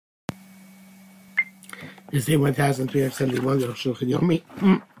Is day 1371 the Arukh Yomi?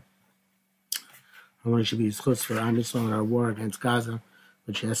 I want to be discussed for Am Yisrael in our war against Gaza,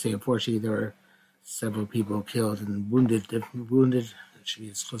 which yesterday, unfortunately, there were several people killed and wounded. It should be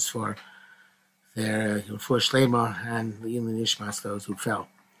discussed for their for Shlema and the Nishmas, those who fell.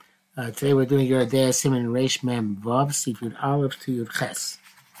 Today we're doing your Adeh Siman Reish Mem Vav Sifud Aleph to Yud Ches.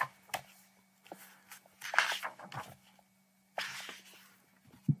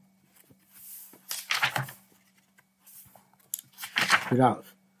 Yud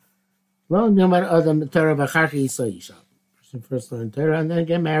Aleph. Person first learn Torah and then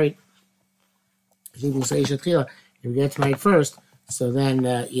get married. If you get married first, so then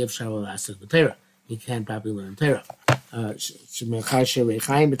Yevshar will ask the Torah. He can't probably learn Torah.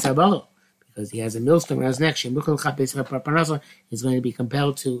 Because he has a millstone around his neck. He's going to be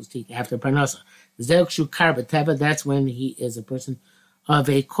compelled to seek after Parnasa. That's when he is a person of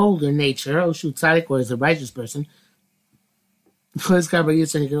a colder nature, or is a righteous person. He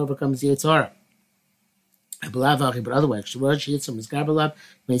can overcome his Yetzirah. But otherwise, when he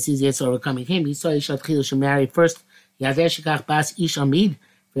sees Yetzirah overcoming him, he saw he should marry first. And he should be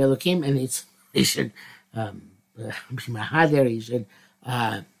mahader. He should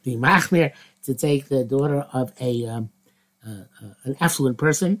be machmir to take the daughter of an affluent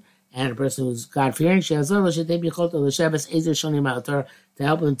person and a person who's God-fearing. To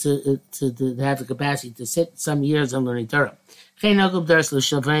help him to have the capacity to sit some years on learning Torah.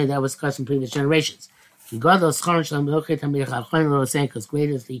 That was custom previous generations. Because great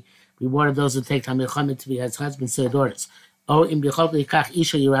is the reward of those who take Talmid Chacham to be as husbands to their daughters. Or if you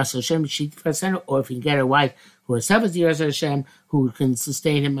can get a wife who is 70 years Hashem, who can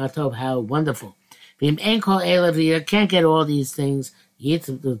sustain him, how wonderful. You can't get all these things. You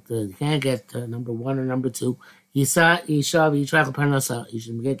can't get number one or number two. You should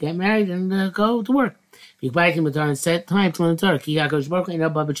get married and go to work. Set time to learn Torah.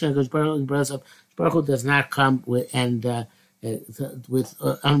 Baruch does not come with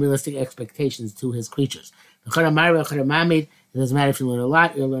unrealistic expectations to his creatures. It doesn't matter if you learn a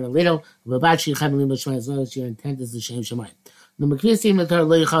lot, you learn a little. As long as your intent is the Shem Shemayim.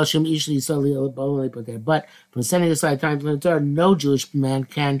 But from setting aside time to learn Torah, no Jewish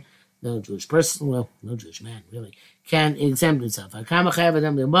person can exempt himself.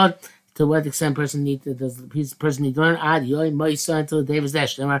 To what extent does the person need to learn? Until the day of his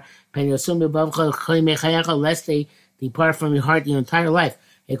death. Lest they depart from your heart your entire life.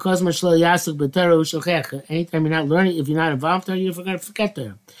 Anytime you're not learning, if you're not involved in Torah, you're going to forget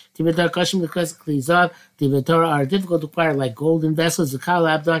Torah. Torah are difficult to acquire, like golden vessels,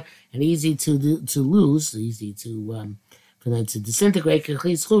 and easy to lose, easy to for them to disintegrate,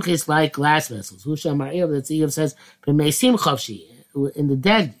 like glass vessels. That says, in the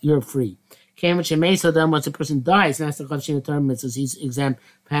dead, you're free. Once a person dies, he's exempt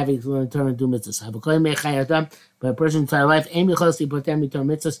from having to learn Torah and do mitzvahs. But a person entire life, you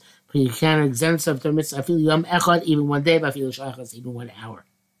cannot exempt himself from mitzvahs, even one day, even 1 hour.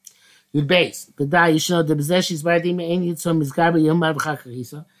 You'd base. You should know the possessions by the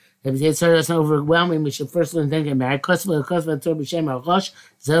if his Torah is overwhelming, we should first learn, then get married. I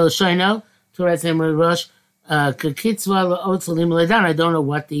don't know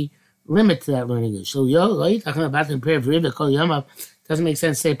what the limit to that learning is. So, talking about the prayer of doesn't make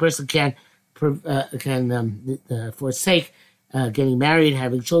sense to say a person can forsake getting married,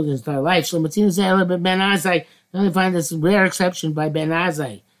 having children his entire life. So, I only find this rare exception by Ben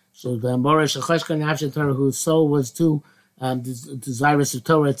Azai. So, the Moresh Torah, whose soul was too desirous of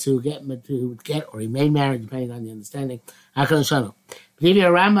Torah to get or remain married, depending on the understanding. The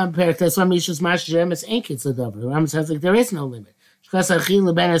Rambam sounds like there is no limit. You're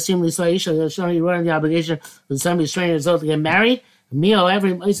running the obligation with somebody stranger result to get married.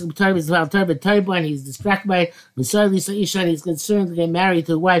 He's distracted by it. He's concerned to get married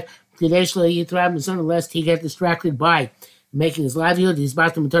to a wife lest he get distracted by making his livelihood. His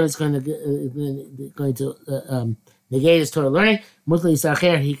bottom is going to negate his Torah learning.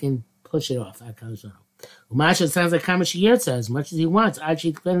 He can push it off. It sounds like Kama Shiyirtza, as much as he wants. Those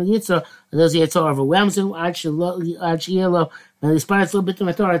Yetzirah overwhelms him. And he responds a little bit to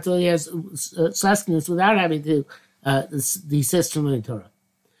my Torah until he has sustenance without having to desist from learning Torah.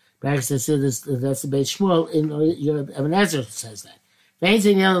 Perhaps that's the Beit Shmuel in Ibn Ezra says that. He's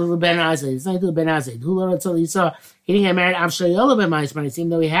not to Ben Azai. Until he saw he didn't get married. Even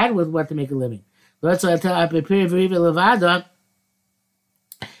though he had with what to make a living.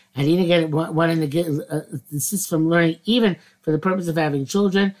 And he didn't get wanting to get desist from learning, even for the purpose of having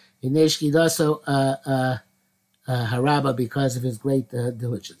children. In Neshkidaso Haraba, because of his great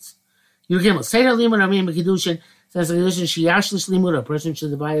diligence. Yurgimel. Seder limud amim b'kedushin. Says the Kedushin sheyashlish limud. A person should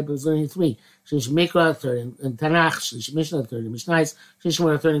divide it by learning 3. Shlish mikra, 3 in Tanakh. Shlish Mishnah, 3 in Mishnais. Shlish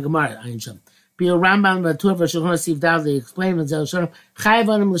Gemara, 3 in Gemara. Ayin Shem. Bio Rambam Batur v'Shulchan Siv Dav. They explain in Zel Shalom.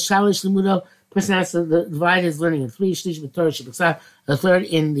 Chayav Adam l'shalish limudo. Person has to divide his learning in 3. Shlish b'Torah sheb'ksav. A 3rd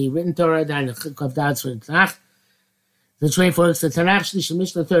in the written Torah. Then the Chav Dads for the Tanakh. The 24 is the Tanakh, Shlish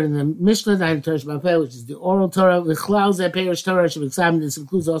Mishnah, 3rd in the Mishnah, the Torah Sheba'al, which is the oral Torah, the Chlal Zeh Perish Torah Sheba'al. This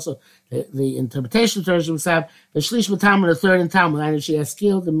includes also the interpretation of Torah Sheba'al. The Shlish B'Talmud, the 3rd in Talmud, and she has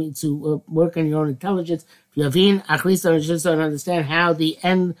skill to work on your own intelligence. If you have Achlisa, just don't understand how the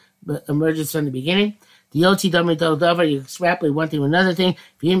end emerges from the beginning. The Yotzi Davar Davar, you extrapolate one thing to another thing.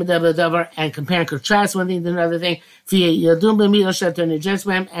 V'yim Davar Davar, and compare and contrast one thing to another thing. V'yadum B'midah Shetar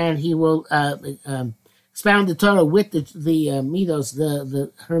Nejesbam, and he will expound the Torah with the midos,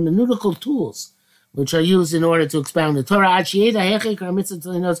 the hermeneutical tools, which are used in order to expound the Torah. Until he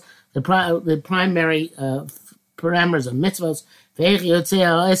knows the primary parameters of mitzvahs.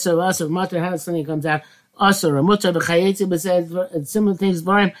 How something comes out. Similar things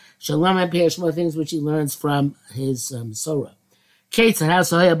for him. Shalom and Peish, more things which he learns from his Sorah.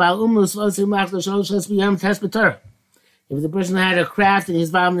 If the person had a craft and he's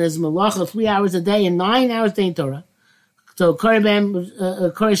involved in his malacha 3 hours a day and 9 hours a day in Torah, so Kori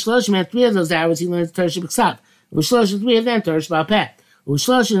Shloshim, and 3 of those hours he learns Torah Sheb'ksav. U'shlosh, 3 of them Torah Sheba'al Peh.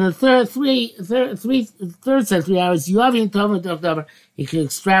 U'shlosh, in the third set of 3 hours, Yovin Tov and Davar, he can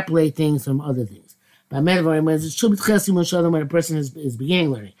extrapolate things from other things. By Medavarim, when it's Shubit Chesim Shalom, when a person is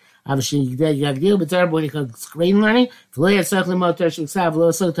beginning learning. Obviously, Yagdil B'Torah, when he comes grade learning, V'lo Yatzach L'mo Torah Sheb'ksav, V'lo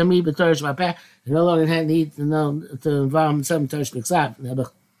Yasok Tamid B'Torah Sheba'al Peh. He no longer need to know to involve himself in Torah Sheb'ksav,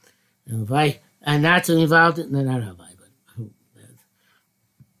 and not to involve it. No, not Havai,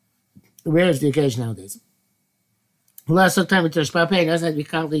 but rare is the occasion nowadays. Last time with Torah Sheba'al Peh, doesn't have to be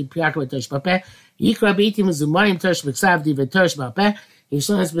constantly preoccupied with Torah Sheba'al Peh. Yikra B'itim Zumarim Torah Sheb'ksav Divrei Torah Sheba'al Peh. He's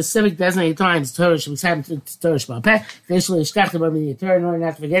showing specific designated times Torah Sheb'ksav and Torah Sheba'al Peh. They should instruct about the Torah in order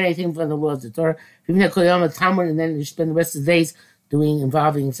not to forget anything from the laws of the Torah. Even though Koyom and Talmud, and then you spend the rest of the days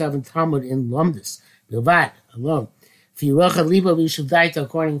involving himself in Talmud in Lomdus, Bilvad, alone. Firocha Libo V'Yishuvdaita,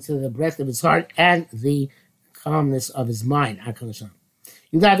 according to the breadth of his heart and the calmness of his mind.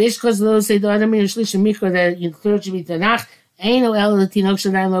 Yudav Ishkos Lo say the other Shlish Mikra that you third should be Tanakh. Ain't no El Tinok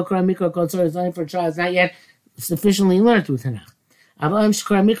Shadai Lo Kra Mikra Kol Torah is only for a child, is not yet sufficiently learned through Tanakh. Avam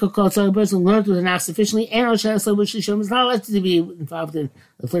Shkra Mikra Kol Torah, a person learned through Tanakh sufficiently, and Al Shaslo B'Shlishim is not allowed to be involved in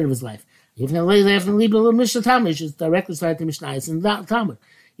the third of his life. Even though they have to leave a little Mishnah Talmud, which is directly cited to Mishnah and Talmud.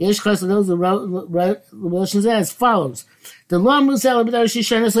 Yesh Chos, those who wrote Revelation as follows: the law Musel B'Dar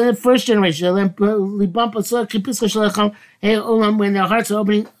Shishon is in the first generation. When their hearts are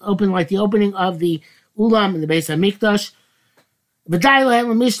open like the opening of the Ulam in the base of Mikdash. The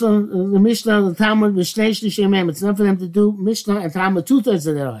Mishnah, the Talmud, it's not for them to do Mishnah and Talmud 2/3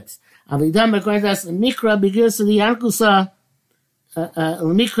 of their lives. Avidam according to us, the Mikra begins to the Yankusa.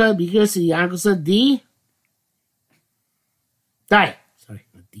 Mikra begins to the Yankusa D. Die. Sorry,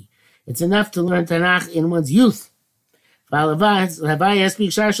 not D. It's enough to learn Tanakh in one's youth. Havai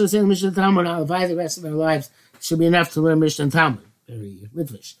speak Shashos saying Mishnah Talmud. Havai the rest of their lives should be enough to learn Mishnah and Talmud. Very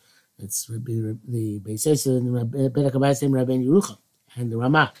Litvish. It's the basis of the Bedakabai same Rabbeinu Yerucham and the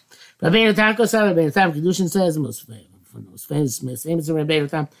Ramah. Rabbeinu Tam Kosar, Rabbeinu Tam Kedushin says most famous of Rabbeinu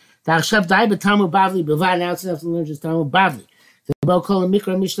Tam. Ta'achshav dai b'Talmud Bavli b'vad. Now it's enough to learn just Talmud Bavli. The Bokol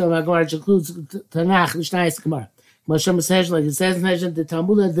Mikra Mishnah V'Gemara, which includes Tanakh, Mishnah, Gemara. Moshe Masesh, like it says in the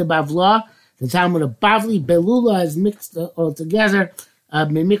Talmud, the Bavla, the Talmud of Bavli, Belula is mixed all together.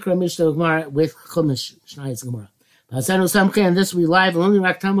 Mikra Mishnah Gemara with Chumash, Mishnah, Gemara. And this we live only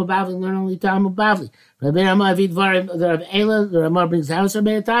Rak Talmud Bavli, learn only Talmud Bavli. Rabbi Ramah Avid Var, the Rav Eila, the Ramah brings the house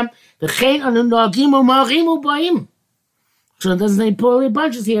Rabbi Tam. The Chen Anu Nagimu Machimu Baim. So it doesn't say poorly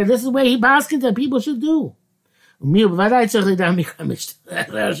bunches here. This is the way he baskets that people should do. Yeah, but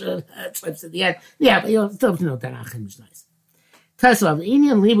you still have to know Tanakh and Mishnah. Tesla, the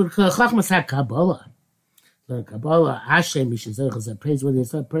Indian Libud Chachmas HaKabbalah. The Kabbalah, Hashem, Mishazach, is a praiseworthy.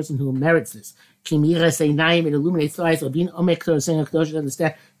 It's a person who merits this. Kim Yira say Naim, it illuminates the eyes of being Omek Torah, saying Hakadosh,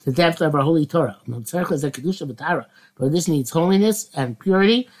 understand the depth of our holy Torah. No Tzarech is a Kedusha B'Tara. But this needs holiness and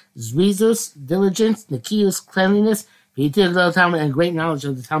purity, Zrizus, diligence, Nikius, cleanliness, and great knowledge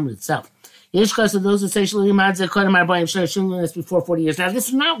of the Talmud itself. Yeshkas of those who say Shalimad Zekodim Arbaim Shashim learned this before 40 years. Now, this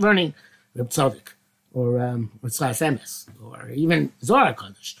is not learning Reb Tzodik or Tzlas Emes or even Zohar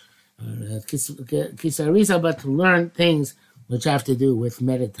Kodesh. Kisarisa, but to learn things which have to do with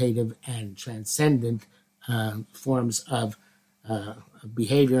meditative and transcendent forms of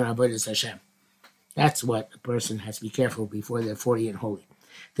behavior in Avodas Hashem. That's what a person has to be careful before they're 40 and holy.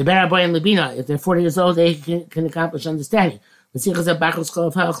 The Baraboy and Libina, if they're 40 years old, they can accomplish understanding. And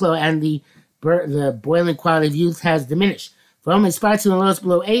the boiling quality of youth has diminished. For only spots in the lowest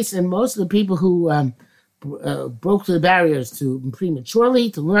below ace, and most of the people who broke through the barriers to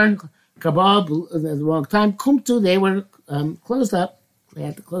prematurely to learn Kabbalah at the wrong time, Kumtu, they were closed up. They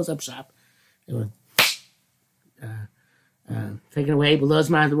had to close up shop. They were taken away below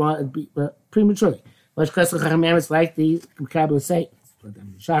the wrong prematurely. Like the Kabbalah say.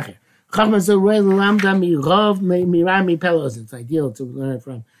 It's ideal to learn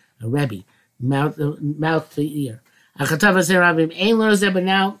from a Rebbe, mouth to ear. But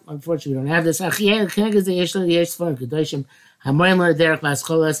now, unfortunately, we don't have this. But we do this from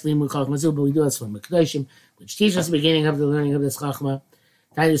Kedoshim, which teaches us the beginning of the learning of this Chachma.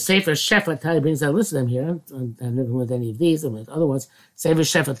 Tanya Sefer Shefa, Tanya brings a list of them here. I've never with any of these, and with other ones. Sefer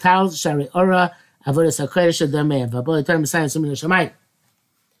Shefa Tal, Shari Ora, Avodas HaKodesh Adameh, V'aboi Torah Messiah Sumin Shamayim.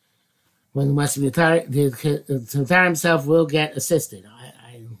 When the Master Tar himself will get assisted.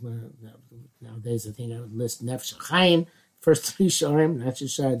 Nowadays, I think I would list Nefesh Chaim, first 3 Shorim, not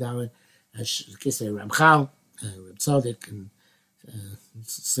just Shar Dalit, Kisei Ramchal, Reb Tzaddik, and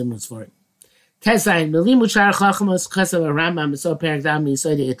similar for it. Tesayin, Melimu Shar Chachmas, Chesav Rambam, so Perak Dam,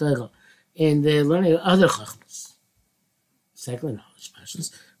 Yisoide Yetoicho. In the learning of other Chachmas, secular knowledge,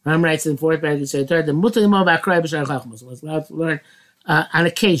 passions, Ram writes in 4th Perak Yisoide Yetoicho, the Mutalimov Akroi B'Shar Chachmas was allowed to learn on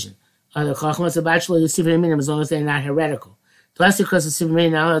occasion. Other Chachmas, the Bachelor of the Sifrei Minim, as long as they're not heretical. Plus, because the Sifrei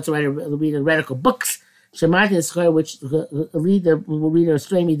Minim are not allowed to read heretical books, Shemati and Schor, which lead the reader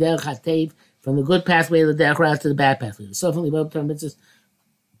astray me derech hatev, from the good pathway of the derech route to the bad pathway. So, from the above Torah mitzvahs,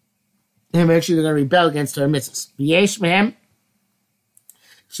 and actually they're going to rebel against Torah mitzvahs. V'yesh mehem,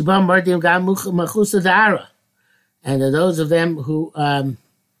 shibam mardim gam machusa da'ara. And those of them who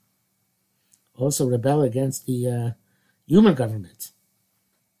also rebel against the human government.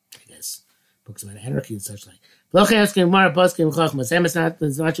 Books about anarchy and such like. It's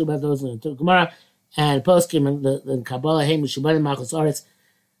not true about those in the Gemara and Poskim and the Kabbalah. Hey, Mishubanim Machos Aretz.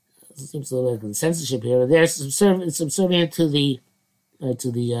 Seems a little bit of censorship here. They're subservient to the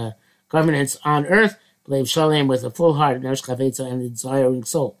governance on earth. Believe Shalem with a full heart, Nersh Chavetza, and a desiring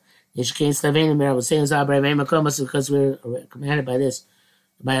soul. Yeshkein Slavein Mir was saying Zabra Makomas because we're commanded by this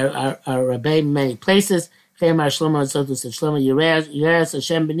by our Rabbi in many places. Chemar Shlomo and Sotus said Shlomo Yeres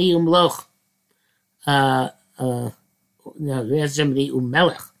Hashem B'ni Umloch.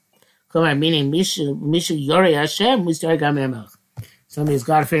 Umelech. Meaning Mishu Yori Hashem, we start Gam Melech. Somebody is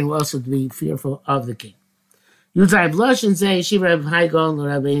God fearing will also be fearful of the king. Yudzai blush and say Shiva Reb Haigon or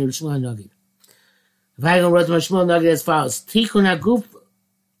Rabbeinu Shmuel Nagid. Haigon wrote to Shmuel Nagid as follows: Tikkun Haguf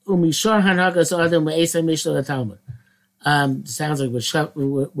Umishor Hanagas Adam Me'esa Mishlo Talmud. Sounds like we're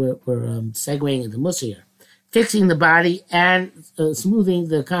segueing into Musa here. Fixing the body and smoothing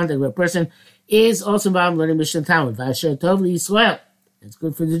the conduct of a person is also involved in learning Mishnah Talmud. V'asher tov liYisrael. It's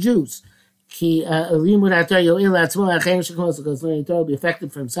good for the Jews. Ki limud haTorah yo'il atzmo ha'chein shekos, because learning Torah will be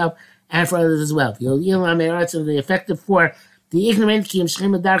effective for himself and for others as well. Yo'il ha'me'aretz will be effective for the ignorant. Ki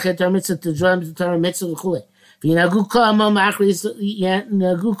yimshchim adarchei Torah mitzvah to draw them to Torah mitzvah v'chulei. V'yinagu kol amon la'achris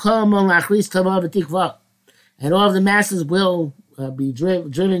kavah v'tikvah. And all of the masses will be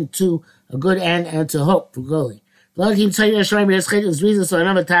driven to a good end and to hope for glory.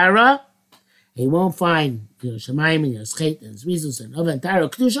 He won't find Shemaim and Yoschet and Zrizus and Ova and Tara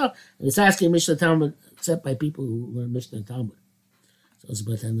Kedusha, and it's asking Mishnah Talmud, except by people who learn Mishnah Talmud. So it's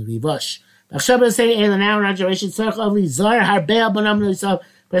about the Rivosh. Now in our generation, Tzarech Avli Zar Harbei Abanam himself,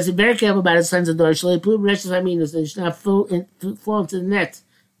 but be very careful about his sons and daughters. Shalei Plu B'Reshus Haminus, they should not fall into the net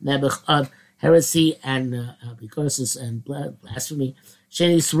of heresy and apostasis and blasphemy.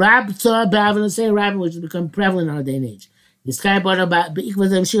 Shenis Rab Tzah B'Avin, say Rabin, which has become prevalent in our day and age. This guy brought about in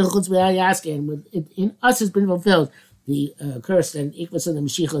us has been fulfilled the curse, and Ikvas of the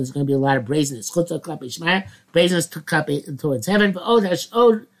Mashiach is going to be a lot of brazenness. Brazenness towards heaven,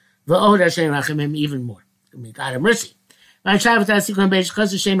 even more. May God have mercy. A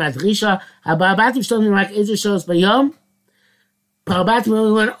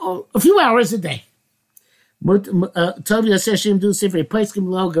few hours a day.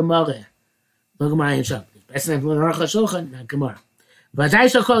 That's not Arukh HaShulchan, not Gemara. But I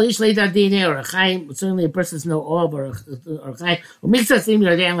shall call Ish Leida Dine or a Chaim, certainly a person is no orb or a Chaim, who makes us seem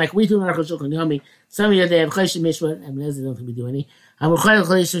Yodein like we do in Arukh HaShulchan Yomi. Some Yodei have Cheshim Mishpat, and Menezah don't think we do any. I'm a Chayil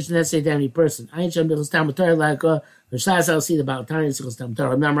Chalish, which doesn't say to any person. I ain't Shem Bichos Talmud Torah like Rashaz, I'll see the Baal Tani, Sichos Talmud Torah.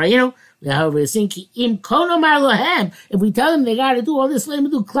 Remember, however, we think, Im Kono Marlohem, if we tell them they got to do all this, let them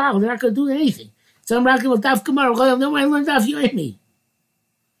do cloud, they're not going to do anything. Some Rakim will Daf Gemara, no one learned Daf Yomi.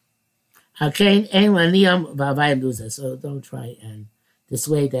 So don't try and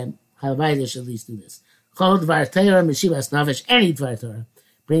dissuade them. Halavai, they should at least do this. Chol Dvar Torah, Meshivas Nafesh, any Dvar Torah,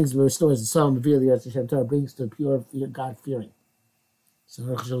 restores the soul, and reveals the earth Hashem Torah, brings to pure God-fearing. So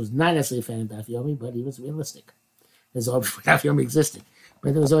Arukh HaShulchan was not necessarily a fan of Daf Yomi, but he was realistic. There's all before Daf Yomi existed.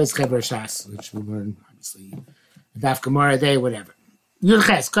 But there was always Chevra Shas, which we learn, obviously, Daf Gemara Day, whatever. Yud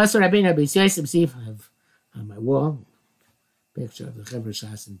Ches, Kasar Rabbeinu Beis Yosef, see if I have on my wall a picture of the Chevra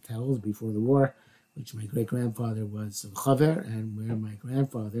Shas in Telz before the war, which my great-grandfather was a Chaver, and where my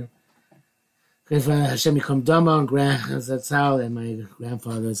grandfather, Hashem Yikom Damo, and Zatzal, and my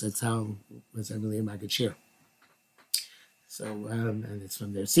grandfather Zatzal was really a Magachir. So, and it's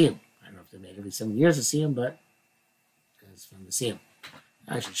from their Siyum. I don't know if they made every 7 years a Siyum, but it's from the Siyum.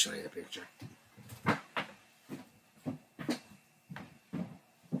 I should show you the picture.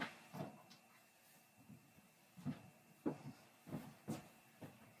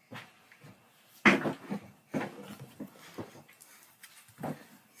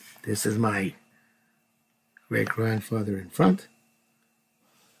 This is my great-grandfather in front.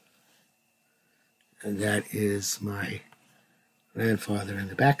 And that is my grandfather in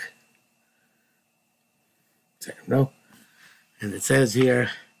the back. Second row. And it says here,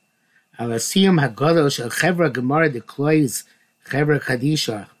 Alasiyum Hagadol Shel Chevra Gemara Deklois Chevra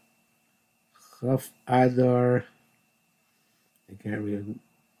Kadisha Chaf Adar. I can't read it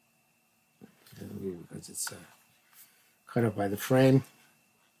because it's cut up by the frame.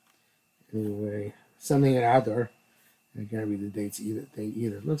 Anyway, something in Adar. I can't read the dates either.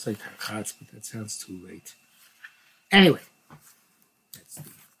 It looks like Tarchatz, but that sounds too late. Anyway, that's the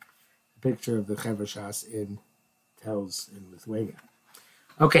picture of the Chevra Shas in Telz in Lithuania.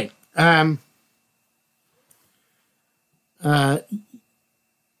 Okay. Yud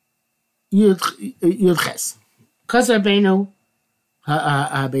Ches. Kasar Beinu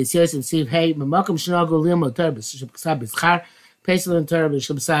Beis Yosef Siv Hey Mamakam Shnago Limo Terbis Shebksav B'Schar Pesel and Torah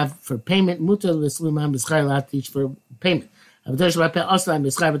B'Shebksav for payment. Mutar L'Slimam B'Schar allowed to teach for payment. Avdosh B'Peh Oslam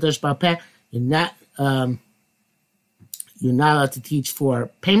B'Schar Avdosh B'Peh. You're not allowed to teach for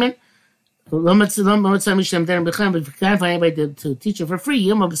payment. But if you can't find anybody to teach you for free,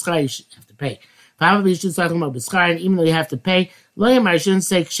 you have to pay. And even though you have to pay, I shouldn't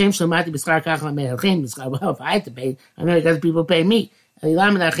say, well, if I had to pay, I know because people pay me. We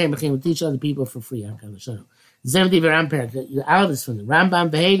teach other people for free. The Alvis from the Rambam,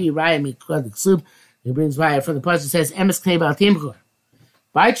 Behedi, Raya, Mikod, Ksub, he brings Raya from the person says, Emes Knei Bal Timchor.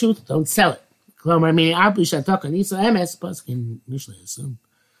 Buy truth, don't sell it. Meaning, Abli Shatok, and Isa Emes, Paskin, Mishlei, assume.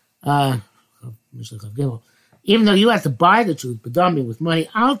 Even though you have to buy the truth, but with money,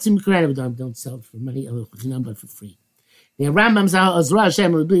 don't sell it for money, but for free. The Rambam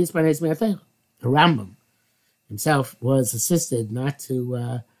himself was assisted not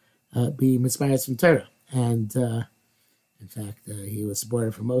to be inspired from Torah. And in fact, he was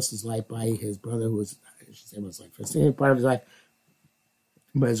supported for most of his life by his brother, who was, I should say, most like for a part of his life.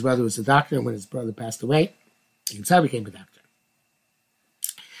 But his brother was a doctor, and when his brother passed away, he himself became a doctor.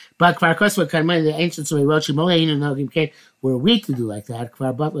 But Kvar Kosva Karmani, the ancients were weak to do like that.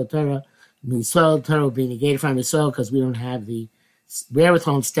 Kvar Butler Torah, Torah will be negated from Yisrael because we don't have the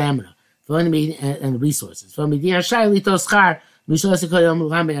wherewithal and stamina and the resources. Also,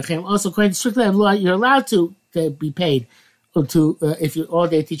 according to strictly law, you're allowed to be paid if you're all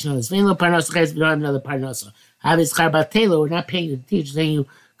day teaching on this. If you don't have another parnasa. We're not paying you to teach, saying you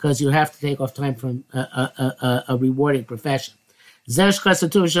because you have to take off time from a rewarding profession. That's the word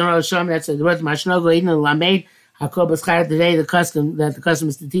Mashnogo, even Lamed, Hakob today, the custom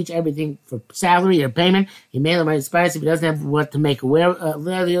is to teach everything for salary or payment. He made him inspired if he doesn't have what to make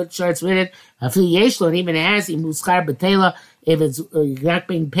leather shirts with it. And even has he Muskar Batela if it's not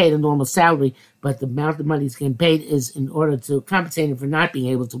being paid a normal salary, but the amount of money he's getting paid is in order to compensate him for not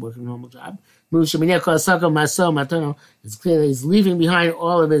being able to work a normal job. It's clear that he's leaving behind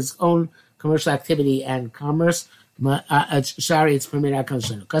all of his own commercial activity and commerce. Shari, it's permitted.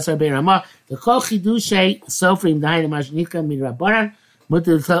 Kasar Bein Ramah, the Kol Chidushay Sofrim Dahin Mashnika Midrabaran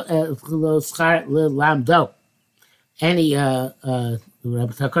Mutter Schar Lamdo. Any Takonos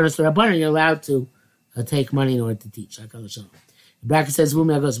Rabbanan, you're allowed to take money in order to teach. The bracket says,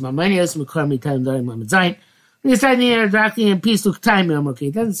 "Wumi goes Mamanios Mukarmi Time Darim Mamzayin." We decided to interacting in peace to time. Okay,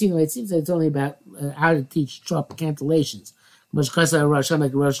 it doesn't seem like it seems like it's only about how to teach sharp cantillations. Much Kasar Rosh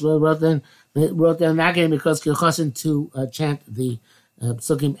like Rosh wrote down that game because Kilchosin to chant the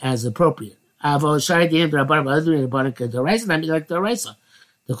psukim as appropriate. Avol Shai the end of Rabban Badri and Rabban Kedoraisa, that means like Doraisa.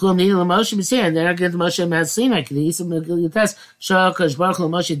 The Klum needed the Moshe Messiah, and they're not getting the Moshe Masinai. The Yisam Yutas, Shakash Baruch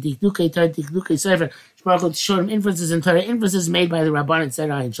Moshe Dikduke Tar Dikduke Sefer, Baruch showed him inferences and Torah inferences made by the Rabban and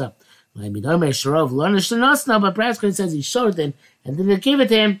Sarai and Shah. But perhaps it says he showed them and didn't give it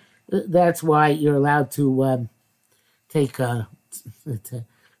to him. That's why you're allowed to take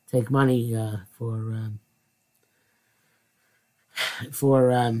money for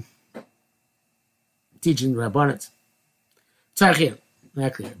teaching Rabbanit. Tzarchir,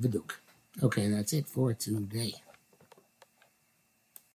 not clear. Viduk. Okay, that's it for today.